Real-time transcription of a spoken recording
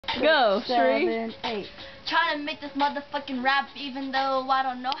Go, Shureez. 7, 8. Trying to make this motherfucking rap even though I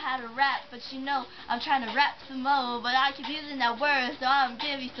don't know how to rap. But you know, I'm trying to rap some more. But I keep using that word, so I'm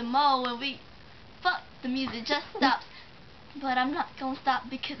giving you some more. When we fuck, the music just stops. But I'm not gonna stop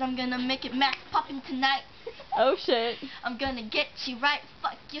because I'm gonna make it max popping tonight. Oh shit. I'm gonna get you right,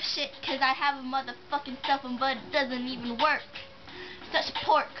 fuck your shit. Cause I have a motherfucking cell phone but it doesn't even work. Such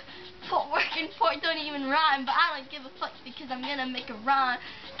pork. Pork and pork don't even rhyme, but I don't give a fuck because I'm gonna make a rhyme.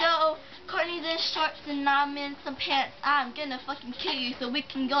 So, Courtney's in shorts and I'm in some pants. I'm gonna fucking kill you so we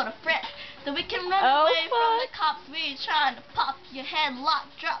can go to France. So we can run away from the cops. We're trying to pop your head, lock,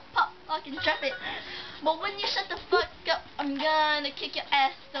 drop, pop, fucking drop it. But when you shut the fuck up, I'm gonna kick your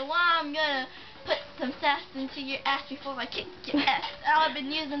ass. So I'm gonna put some sass into your ass before I kick your ass. I've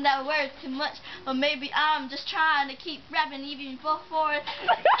been using that word too much, but maybe I'm just trying to keep rapping even before.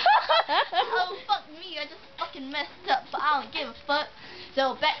 Oh fuck me, I just fucking messed up, but I don't give a fuck.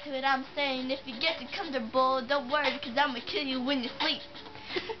 So back to what I'm saying, if you get too comfortable, don't worry, because I'm gonna kill you when you sleep.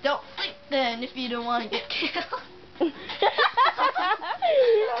 Don't sleep then if you don't want to get killed.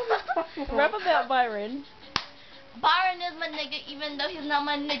 Rap about Byron. Byron is my nigga, even though he's not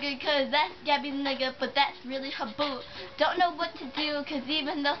my nigga, cause that's Gabby's nigga, but that's really her boo. Don't know what to do, cause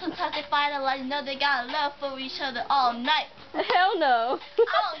even though sometimes they fight a lot, you know they got love for each other all night. Hell no.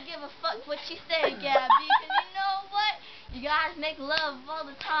 I don't give a fuck what you say, Gabby, cause you know what? You guys make love all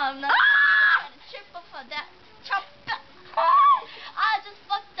the time. Now, I'm trying to trip up for that. I just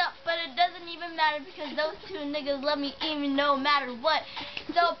fucked up, but it doesn't even matter because those two niggas love me even no matter what.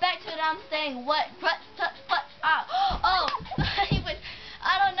 So back to what I'm saying, what? Oh, anyways,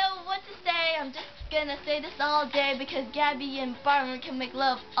 I don't know what to say. I'm just gonna say this all day because Gabby and Byron can make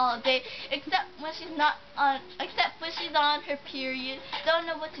love all day, except when she's on her period. Don't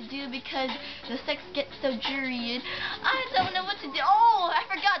know what to do because the sex gets so Nigerian. I don't know what to do. Oh, I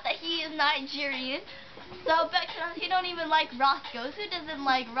forgot that he is Nigerian. So back to he don't even like Roscoe's. Who doesn't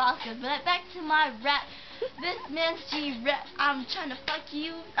like Roscoe's? But back to my rap. This man's G-rap. I'm trying to fuck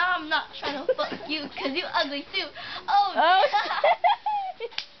you. I'm not trying to fuck you because you ugly too. Oh.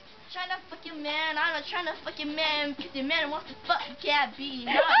 Trying to fuck your man. I'm not trying to fuck your man because your man wants to fuck Gabby,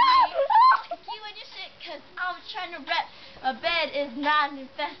 not me. Fuck you and your shit because I'm trying to rap. My bed is not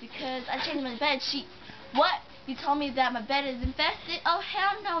infested because I changed my bed sheets. What? You told me that my bed is infested? Oh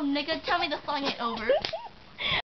hell no, nigga. Tell me the song ain't over.